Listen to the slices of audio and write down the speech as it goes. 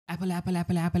Apple, Apple,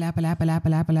 Apple, Apple, Apple, Apple,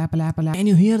 Apple, Apple, Apple, Apple. Can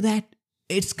you hear that?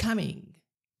 It's coming.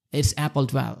 It's Apple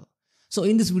 12. So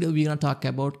in this video, we're going to talk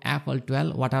about Apple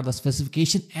 12. What are the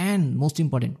specifications and most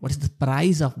important, what is the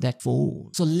price of that phone?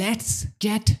 So let's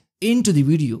get into the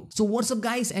video. So what's up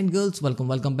guys and girls,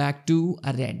 welcome back to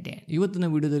a Red Dan. ಇವತ್ತಿನ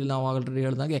ವಿಡಿಯೋದಲ್ಲಿ ನಾವು already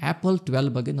ಹೇಳಿದಾಗೆ apple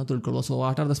 12 ಬಗ್ಗೆ ನಾವು ತಿಳ್ಕೊಳ್ಳೋದು. So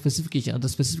what are the specification, ಅದರ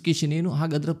specification ಏನು,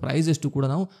 ಹಾಗಾದ್ರೆ ಪ್ರೈಸ್ ಎಷ್ಟು ಕೂಡ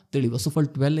ನಾವು ತಿಳಿಯುವ. ಸೊ ಫಲ್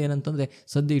 12 ಏನಂತಂದ್ರೆ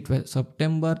ಸದ್ಯ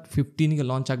ಸೆಪ್ಟೆಂಬರ್ 15ಗೆ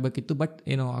ಲಾಂಚ್ ಆಗಬೇಕಿತ್ತು, ಬಟ್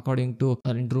ಏನೋ ಅಕಾರ್ಡಿಂಗ್ ಟು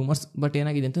ರೂಮರ್ಸ್, ಬಟ್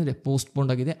ಏನಾಗಿದೆ ಅಂತಂದ್ರೆ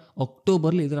ಪೋಸ್ಟ್ಪೋಂಡ್ ಆಗಿದೆ.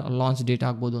 ಅಕ್ಟೋಬರ್ಲಿ ಇದರ ಲಾಂಚ್ ಡೇಟ್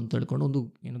ಆಗ್ಬೋದು ಅಂತ ಹೇಳ್ಕೊಂಡು ಒಂದು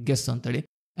ಏನು ಗೆಸ್ ಅಂತೇಳಿ.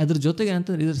 ಅದ್ರ ಜೊತೆಗೆ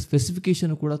ಏನಂತಂದ್ರೆ ಇದರ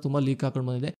ಸ್ಪೆಸಿಫಿಕೇಶನ್ ಕೂಡ ತುಂಬ ಲೀಕ್ ಹಾಕೊಂಡು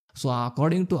ಬಂದಿದೆ. So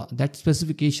according to that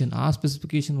specification, ಆ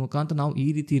ಸ್ಪೆಸಿಫಿಕೇಶನ್ ಮುಖಾಂತರ ನಾವು ಈ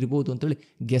ರೀತಿ ಇರ್ಬೋದು ಅಂತೇಳಿ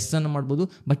ಗೆಸ್ಸನ್ನು ಮಾಡ್ಬೋದು.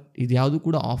 ಬಟ್ ಇದು ಯಾವುದು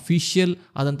ಕೂಡ ಅಫಿಷಿಯಲ್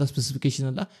ಆದಂಥ ಸ್ಪೆಸಿಫಿಕೇಶನ್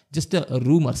ಅಲ್ಲ, ಜಸ್ಟ್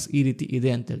ರೂಮರ್ಸ್ ಈ ರೀತಿ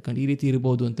ಇದೆ ಅಂತ ಹೇಳ್ಕೊಂಡು ಈ ರೀತಿ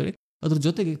ಇರ್ಬೋದು ಅಂತೇಳಿ. ಅದ್ರ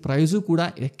ಜೊತೆಗೆ ಪ್ರೈಸು ಕೂಡ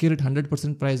ಅಕ್ಯುರೇಟ್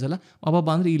 100% ಪ್ರೈಸ್ ಅಲ್ಲ, ಅಬ್ಬಬ್ಬ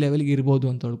ಅಂದರೆ ಈ ಲೆವೆಲ್ಗೆ ಇರ್ಬೋದು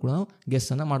ಅಂತ ಹೇಳಿ ಕೂಡ ನಾವು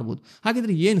ಗೆಸ್ಸನ್ನು ಮಾಡ್ಬೋದು.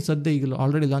 ಹಾಗಿದ್ರೆ ಏನು ಸದ್ಯ ಈಗ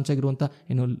ಆಲ್ರೆಡಿ ಲಾಂಚ್ ಆಗಿರುವಂಥ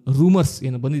ಏನು ರೂಮರ್ಸ್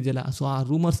ಏನು ಬಂದಿದೆಯಲ್ಲ, ಸೊ ಆ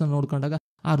ರೂಮರ್ಸ್ನ ನೋಡ್ಕೊಂಡಾಗ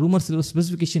ಆ ರೂಮರ್ಸ್ ಇರೋ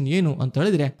ಸ್ಪೆಸಿಫಿಕೇಶನ್ ಏನು ಅಂತ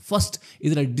ಹೇಳಿದ್ರೆ, ಫಸ್ಟ್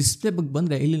ಇದರ ಡಿಸ್ಪ್ಲೇ ಬಗ್ಗೆ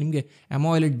ಬಂದರೆ ಇಲ್ಲಿ ನಿಮಗೆ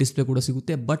ಅಮೋಲೆಡ್ ಡಿಸ್ಪ್ಲೇ ಕೂಡ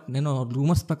ಸಿಗುತ್ತೆ. ಬಟ್ ಏನೋ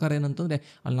ರೂಮರ್ಸ್ ಪ್ರಕಾರ ಏನಂತಂದರೆ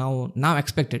ಅಲ್ಲಿ ನಾವು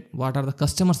expected, what are the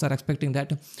customers are expecting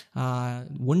that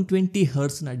 120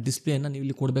 ಹರ್ಟ್ಸ್ನ ಡಿಸ್ಪ್ಲೇನ ನೀವು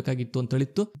ಇಲ್ಲಿ ಕೊಡಬೇಕಾಗಿತ್ತು ಅಂತ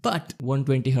ಹೇಳಿತ್ತು. ಬಟ್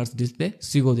 120 ಹರ್ಟ್ಸ್ ಡಿಸ್ಪ್ಲೇ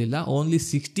ಸಿಗೋದಿಲ್ಲ, ಓನ್ಲಿ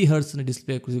 60 ಹರ್ಟ್ಸ್ನ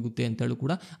ಡಿಸ್ಪ್ಲೇ ಸಿಗುತ್ತೆ ಅಂತ ಹೇಳಿ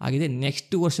ಕೂಡ ಆಗಿದೆ.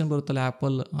 ನೆಕ್ಸ್ಟ್ ವರ್ಷನ್ ಬರುತ್ತಲ್ಲ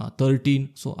ಆ್ಯಪಲ್ 13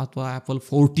 ಸೊ ಅಥವಾ ಆ್ಯಪಲ್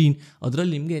 14,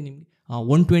 ಅದರಲ್ಲಿ ನಿಮಗೆ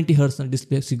 120 ಹರ್ಟ್ಸ್ನ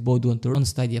ಡಿಸ್ಪ್ಲೇ ಸಿಗ್ಬೋದು ಅಂತ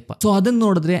ಅನಿಸ್ತಾ ಇದೆಯಪ್ಪ. ಸೊ ಅದನ್ನು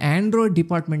ನೋಡಿದ್ರೆ ಆಂಡ್ರಾಯ್ಡ್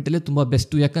ಡಿಪಾರ್ಟ್ಮೆಂಟಲ್ಲೇ ತುಂಬ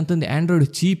ಬೆಸ್ಟು, ಯಾಕಂತಂದ್ರೆ ಆಂಡ್ರಾಯ್ಡ್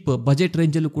ಚೀಪ್ ಬಜೆಟ್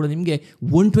ರೇಂಜಲ್ಲೂ ಕೂಡ ನಿಮಗೆ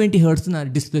 120 ಹರ್ಟ್ಸ್ನ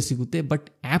ಡಿಸ್ಪ್ಲೇ ಸಿಗುತ್ತೆ. ಬಟ್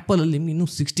ಆ್ಯಪಲಲ್ಲಿ ನಿಮ್ಗೆ ಇನ್ನೂ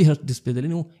 60 ಹರ್ಟ್ಸ್ ಡಿಸ್ಪ್ಲೇದಲ್ಲಿ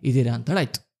ನೀವು ಇದ್ದೀರಾ ಅಂತ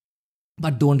ಹೇಳಾಯ್ತು.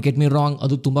 But don't get me wrong,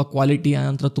 ಅದು ತುಂಬ ಕ್ವಾಲಿಟಿ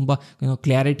ನಂತರ ತುಂಬ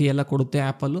ಕ್ಲಾರಿಟಿ ಎಲ್ಲ ಕೊಡುತ್ತೆ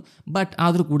ಆ್ಯಪಲ್ಲು. ಬಟ್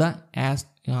ಆದರೂ ಕೂಡ as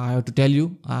I have to tell you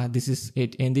this is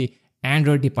it in the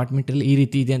Android ಡಿಪಾರ್ಟ್ಮೆಂಟಲ್ಲಿ ಈ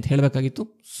ರೀತಿ ಇದೆ ಅಂತ ಹೇಳಬೇಕಾಗಿತ್ತು.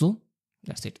 So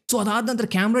that's it. ಸೊ ಅದಾದ ನಂತರ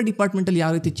ಕ್ಯಾಮ್ರಾ ಡಿಪಾರ್ಟ್ಮೆಂಟಲ್ಲಿ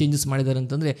ಯಾವ ರೀತಿ ಚೇಂಜಸ್ ಮಾಡಿದ್ದಾರೆ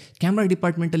ಅಂತಂದರೆ, ಕ್ಯಾಮ್ರಾ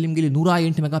ಡಿಪಾರ್ಟ್ಮೆಂಟಲ್ಲಿ ನಿಮಗೆ ಇಲ್ಲಿ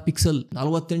 108 mega pixel,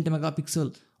 48 mega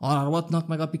pixel, 64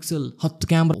 mega pixel, 10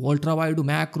 camera, ultra wide,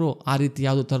 macro, ಆ ರೀತಿ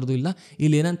ಯಾವುದೂ ಥರದ್ದು ಇಲ್ಲ.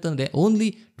 ಇಲ್ಲಿ ಏನಂತಂದರೆ only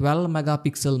 12 mega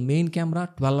pixel main camera,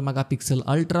 12 mega pixel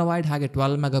ultra wide, ಹಾಗೆ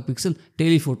 12 ಮೆಗಾ ಪಿಕ್ಸೆಲ್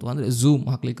ಟೆಲಿಫೋಟೋ ಅಂದರೆ zoom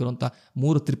ಹಾಕ್ಲಿಕ್ಕಿರುವಂಥ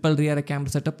 3 triple rear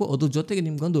camera setup. ಅದ್ರ ಜೊತೆಗೆ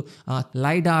ನಿಮ್ಗೊಂದು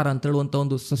ಲೈಡಾರ್ ಅಂತ ಹೇಳುವಂಥ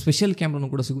ಒಂದು ಸ್ಪೆಷಲ್ ಕ್ಯಾಮ್ರಾನು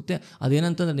ಕೂಡ ಸಿಗುತ್ತೆ.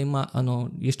 ಅದೇನಂತಂದರೆ ನಿಮ್ಮ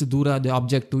ಎಷ್ಟು ದೂರ ಇದೆ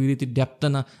ಆಬ್ಜೆಕ್ಟು, ಈ ರೀತಿ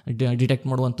ಡೆಪ್ತನ್ನು ಡಿಟೆಕ್ಟ್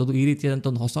ಮಾಡುವಂಥದ್ದು, ಈ ರೀತಿಯಾದಂಥ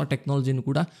ಒಂದು ಹೊಸ ಟೆಕ್ನಾಲಜಿನೂ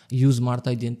ಕೂಡ ಯೂಸ್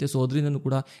ಮಾಡ್ತಾ ಇದೆಯಂತೆ. ಸೊ ಅದರಿಂದನೂ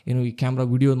ಕೂಡ ಏನು ಈ ಕ್ಯಾಮ್ರಾ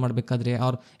ವಿಡಿಯೋ ಮಾಡಬೇಕಾದ್ರೆ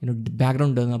ಆರ್ ಏನು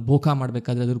ಬ್ಯಾಕ್ಗ್ರೌಂಡ್ ಬೋಕಾ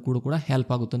ಮಾಡಬೇಕಾದ್ರೆ ಅದ್ರ ಕೂಡ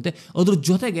ಹೆಲ್ಪ್ ಆಗುತ್ತಂತೆ. ಅದ್ರ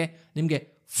ಜೊತೆಗೆ ನಿಮಗೆ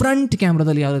ಫ್ರಂಟ್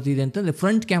ಕ್ಯಾಮ್ರಾದಲ್ಲಿ ಯಾವ ರೀತಿ ಇದೆ ಅಂತಂದರೆ,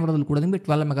 ಫ್ರಂಟ್ ಕ್ಯಾಮ್ರಾದಲ್ಲಿ ಕೂಡ ನಿಮಗೆ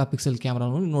 12 ಮೆಗಾ ಪಿಕ್ಸೆಲ್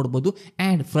ಕ್ಯಾಮ್ರಾನು ನೋಡ್ಬೋದು.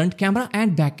 And front camera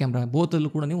and back camera ಬೋತಲ್ಲೂ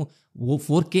ಕೂಡ ನೀವು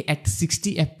 4K at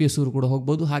 60 FPS ವರೆಗೂ ಕೂಡ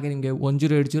ಹೋಗ್ಬೋದು. ಹಾಗೆ ನಿಮಗೆ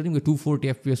 1080 ನಿಮಗೆ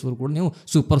 240 FPS ವರೆಗೂ ಕೂಡ ನೀವು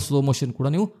ಸೂಪರ್ ಸ್ಲೋ ಮೋಷನ್ ಕೂಡ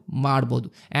ನೀವು ಮಾಡ್ಬೋದು.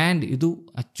 ಆ್ಯಂಡ್ ಇದು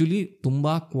ಆ್ಯಕ್ಚುಲಿ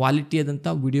ತುಂಬ ಕ್ವಾಲಿಟಿಯಾದಂಥ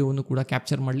ವಿಡಿಯೋವನ್ನು ಕೂಡ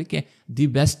ಕ್ಯಾಪ್ಚರ್ ಮಾಡಲಿಕ್ಕೆ ದಿ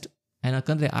ಬೆಸ್ಟ್.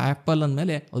 ಯಾಕಂದರೆ ಆ್ಯಪಲ್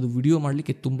ಅಂದಮೇಲೆ ಅದು ವಿಡಿಯೋ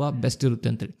ಮಾಡಲಿಕ್ಕೆ ತುಂಬ ಬೆಸ್ಟ್ ಇರುತ್ತೆ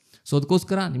ಅಂತೇಳಿ. ಸೊ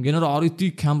ಅದಕ್ಕೋಸ್ಕರ ನಿಮ್ಗೆ ಏನಾದ್ರು ಆ ರೀತಿ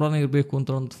ಕ್ಯಾಮ್ರಾನೇ ಇರಬೇಕು ಅಂತ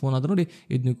ಒಂದು ಫೋನ್ ಆದರೂ ನೋಡಿ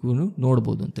ಇದನ್ನು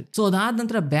ನೋಡ್ಬೋದು ಅಂತೇಳಿ. ಸೊ ಅದಾದ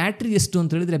ನಂತರ ಬ್ಯಾಟ್ರಿ ಎಷ್ಟು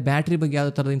ಅಂತ ಹೇಳಿದರೆ, ಬ್ಯಾಟ್ರಿ ಬಗ್ಗೆ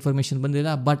ಯಾವುದೇ ಥರದ ಇನ್ಫಾರ್ಮೇಷನ್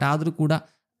ಬಂದಿಲ್ಲ. ಬಟ್ ಆದರೂ ಕೂಡ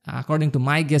ಅಕಾರ್ಡಿಂಗ್ ಟು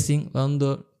ಮೈ ಗೆಸ್ಸಿಂಗ್ ಒಂದು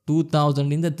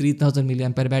 2000 3000 ಮಿಲಿ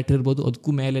ಆಂಪೇರ್ ಬ್ಯಾಟ್ರಿ ಇರ್ಬೋದು.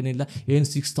 ಅದಕ್ಕೂ ಮೇಲೇನಿಲ್ಲ. ಏನು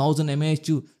 6000 mAh,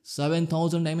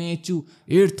 7000 mAh,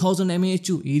 8000 mAh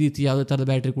ಈ ರೀತಿ ಯಾವುದೇ ಥರದ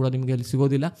ಬ್ಯಾಟ್ರಿ ಕೂಡ ನಿಮಗೆ ಅಲ್ಲಿ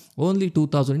ಸಿಗೋದಿಲ್ಲ. ಓನ್ಲಿ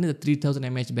 2000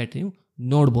 3000 mAh ಬ್ಯಾಟ್ರಿ ನೀವು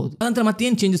ನೋಡ್ಬೋದು. ಅನಂತರ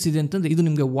ಮತ್ತೇನು ಚೇಂಜಸ್ ಇದೆ ಅಂತಂದರೆ, ಇದು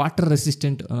ನಿಮಗೆ ವಾಟರ್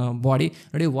ರೆಸಿಸ್ಟೆಂಟ್ ಬಾಡಿ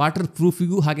ನೋಡಿ. ವಾಟರ್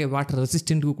ಪ್ರೂಫಿಗೂ ಹಾಗೆ ವಾಟರ್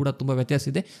ರೆಸಿಸ್ಟೆಂಟ್ಗೂ ಕೂಡ ತುಂಬ ವ್ಯತ್ಯಾಸ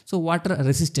ಇದೆ. ಸೊ ವಾಟರ್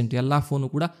ರೆಸಿಸ್ಟೆಂಟ್ ಎಲ್ಲ ಫೋನು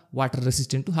ಕೂಡ ವಾಟರ್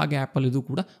ರೆಸಿಸ್ಟೆಂಟು, ಹಾಗೆ ಆ್ಯಪಲ್ ಇದು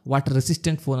ಕೂಡ ವಾಟರ್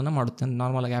ರೆಸಿಸ್ಟೆಂಟ್ ಫೋನನ್ನು ಮಾಡುತ್ತೆ.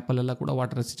 ನಾರ್ಮಲಾಗಿ ಆ್ಯಪಲ್ ಎಲ್ಲ ಕೂಡ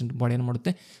ವಾಟರ್ ರೆಸಿಸ್ಟೆಂಟ್ ಬಾಡಿಯನ್ನು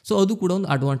ಮಾಡುತ್ತೆ. ಸೊ ಅದು ಕೂಡ ಒಂದು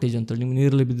ಅಡ್ವಾಂಟೇಜ್ ಅಂತೇಳಿ, ನಿಮ್ಗೆ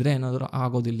ನೀರಲ್ಲಿ ಬಿದ್ದರೆ ಏನಾದರೂ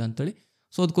ಆಗೋದಿಲ್ಲ ಅಂತೇಳಿ.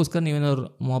 ಸೊ ಅದಕ್ಕೋಸ್ಕರ ನೀವೇನಾದ್ರು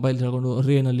ಮೊಬೈಲ್ ತಗೊಂಡು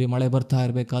ರೇನಲ್ಲಿ ಮಳೆ ಬರ್ತಾ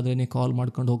ಇರಬೇಕಾದ್ರೆ ನೀವು ಕಾಲ್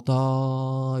ಮಾಡ್ಕೊಂಡು ಹೋಗ್ತಾ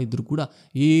ಇದ್ರೂ ಕೂಡ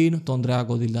ಏನು ತೊಂದರೆ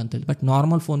ಆಗೋದಿಲ್ಲ ಅಂತೇಳಿ. ಬಟ್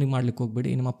ನಾರ್ಮಲ್ ಫೋನಿಗೆ ಮಾಡ್ಲಿಕ್ಕೆ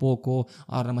ಹೋಗಬೇಡಿ. ನಿಮ್ಮ ಪೋಕೋ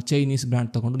ಆರ್ ನಮ್ಮ ಚೈನೀಸ್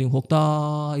ಬ್ರ್ಯಾಂಡ್ ತೊಗೊಂಡು ನೀವು ಹೋಗ್ತಾ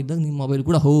ಇದ್ದಾಗ ನಿಮ್ಮ ಮೊಬೈಲ್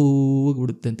ಕೂಡ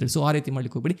ಹೋಗಿಬಿಡುತ್ತೆ ಅಂತೇಳಿ. ಸೊ ಆ ರೀತಿ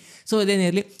ಮಾಡ್ಲಿಕ್ಕೆ ಹೋಗಬೇಡಿ. ಸೊ ಅದೇನೇ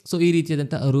ಇರಲಿ, ಸೊ ಈ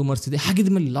ರೀತಿಯಾದಂಥ ರೂಮರ್ಸ್ ಇದೆ.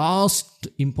 ಹಾಗಿದ ಮೇಲೆ ಲಾಸ್ಟ್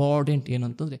ಇಂಪಾರ್ಟೆಂಟ್ ಏನು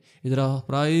ಅಂತಂದರೆ, ಇದರ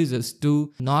ಪ್ರೈಸ್ ಎಷ್ಟು.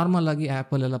 ನಾರ್ಮಲ್ ಆಗಿ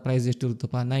ಆ್ಯಪಲ್ ಎಲ್ಲ ಪ್ರೈಸ್ ಎಷ್ಟು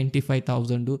ಇರುತ್ತಪ್ಪ,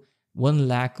 95,000,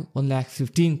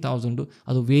 1,15,000,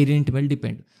 ಅದು ವೇರಿಯಂಟ್ ಮೇಲೆ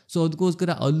ಡಿಪೆಂಡ್. ಸೊ ಅದಕ್ಕೋಸ್ಕರ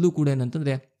ಅಲ್ಲೂ ಕೂಡ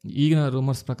ಏನಂತಂದರೆ ಈಗಿನ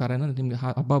ರೂಮರ್ಸ್ ಪ್ರಕಾರ ಏನಂದರೆ ನಿಮಗೆ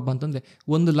ಹಬ್ಬ ಅಂತಂದರೆ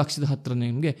 1,00,000 ಹತ್ತಿರ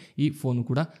ನಿಮಗೆ ಈ ಫೋನು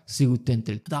ಕೂಡ ಸಿಗುತ್ತೆ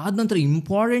ಅಂತೇಳಿ. ಅದಾದ ನಂತರ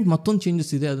ಇಂಪಾರ್ಟೆಂಟ್ ಮತ್ತೊಂದು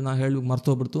ಚೇಂಜಸ್ ಇದೆ, ಅದನ್ನು ಹೇಳಿ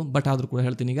ಮರ್ತೋಗ್ಬಿಡ್ತು. ಬಟ್ ಆದರೂ ಕೂಡ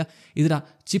ಹೇಳ್ತೀನಿ. ಈಗ ಇದರ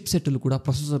ಚಿಪ್ ಸೆಟ್ಟಲ್ಲೂ ಕೂಡ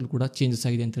ಪ್ರೊಸೆಸರ್ಲು ಕೂಡ ಚೇಂಜಸ್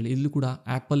ಆಗಿದೆ ಅಂತೇಳಿ. ಇಲ್ಲೂ ಕೂಡ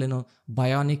ಆ್ಯಪಲ್ ಏನೋ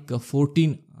bionic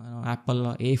 14 ಆ್ಯಪಲ್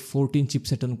A14 ಚಿಪ್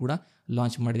ಸೆಟ್ಟನ್ನು ಕೂಡ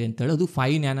ಲಾಂಚ್ ಮಾಡಿದೆ ಅಂತ ಹೇಳಿ. ಅದು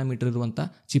 5 ನ್ಯಾನೋಮೀಟರ್ ಇರುವಂಥ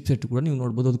ಚಿಪ್ಸೆಟ್ ಕೂಡ ನೀವು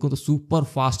ನೋಡ್ಬೋದು. ಅದಕ್ಕಂತೂ ಸೂಪರ್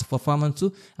ಫಾಸ್ಟ್ ಪರ್ಫಾರ್ಮೆನ್ಸು,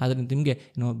 ಅದರಿಂದ ನಿಮಗೆ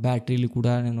ಬ್ಯಾಟ್ರಿಲಿ ಕೂಡ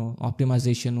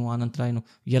ಆಪ್ಟಿಮೈಸೇಷನು, ಆನಂತರ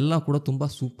ಎಲ್ಲ ಕೂಡ ತುಂಬ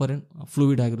ಸೂಪರ್ ಆ್ಯಂಡ್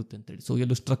ಫ್ಲೂಯಿಡ್ ಆಗಿರುತ್ತೆ ಅಂತೇಳಿ. ಸೊ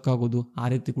ಎಲ್ಲೂ ಸ್ಟ್ರಕ್ ಆಗೋದು ಆ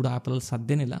ರೀತಿ ಕೂಡ ಆ್ಯಪಲಲ್ಲಿ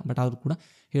ಸಾಧ್ಯನೇ ಇಲ್ಲ. ಬಟ್ ಆದರೂ ಕೂಡ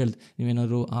ಹೇಳಿದೆ,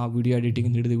 ನೀವೇನಾದ್ರು ಆ ವಿಡಿಯೋ ಎಡಿಟಿಂಗ್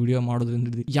ಹಿಡಿದು ವಿಡಿಯೋ ಮಾಡೋದ್ರಿಂದ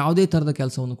ಹಿಡಿದು ಯಾವುದೇ ಥರದ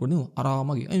ಕೆಲಸವನ್ನು ಕೂಡ ನೀವು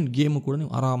ಆರಾಮಾಗಿ, ಗೇಮು ಕೂಡ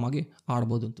ನೀವು ಆರಾಮಾಗಿ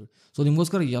ಆಡ್ಬೋದು ಅಂತೇಳಿ. ಸೊ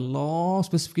ನಿಮಗೋಸ್ಕರ ಎಲ್ಲ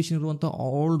ಸ್ಪೆಸಿಫಿಕೇಶನ್ ಇರುವಂಥ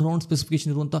ಆಲ್ರೌಂಡ್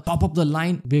ಸ್ಪೆಸಿಫಿಕೇಶನ್ ಇರುವಂಥ ಟಾಪ್ ಆಫ್ ದ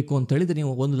ಲೈನ್ ಬೇಕು ಅಂತ ಹೇಳಿದ್ರೆ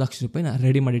ನೀವು ₹1,00,000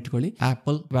 ರೆಡಿ ಮಾಡಿ ಇಟ್ಕೊಳ್ಳಿ.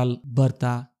 ಆಪಲ್ 12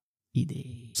 ಬರ್ತಾ ಇದೆ.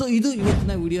 ಸೊ ಇದು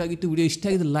ಇವತ್ತಿನ ವಿಡಿಯೋ ಆಗಿತ್ತು. ವಿಡಿಯೋ ಇಷ್ಟ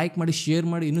ಆಗಿದ್ರೆ ಲೈಕ್ ಮಾಡಿ, ಶೇರ್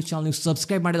ಮಾಡಿ. ಇನ್ನೂ ಚಾನಲ್ ನೀವು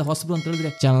ಸಬ್ಸ್ಕ್ರೈಬ್ ಮಾಡಿದ ಹೊಸಬರು ಅಂತ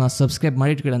ಹೇಳಿದ್ರೆ ಚಾನಲ್ನ ಸಬ್ಸ್ಕ್ರೈಬ್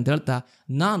ಮಾಡಿ ಇಟ್ಕೊಳ್ಳಿ ಅಂತ ಹೇಳ್ತಾ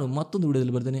ನಾನು ಮತ್ತೊಂದು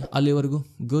ವಿಡಿಯೋದಲ್ಲಿ ಬರ್ತೀನಿ. ಅಲ್ಲಿವರೆಗೂ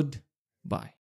ಗುಡ್ ಬಾಯ್.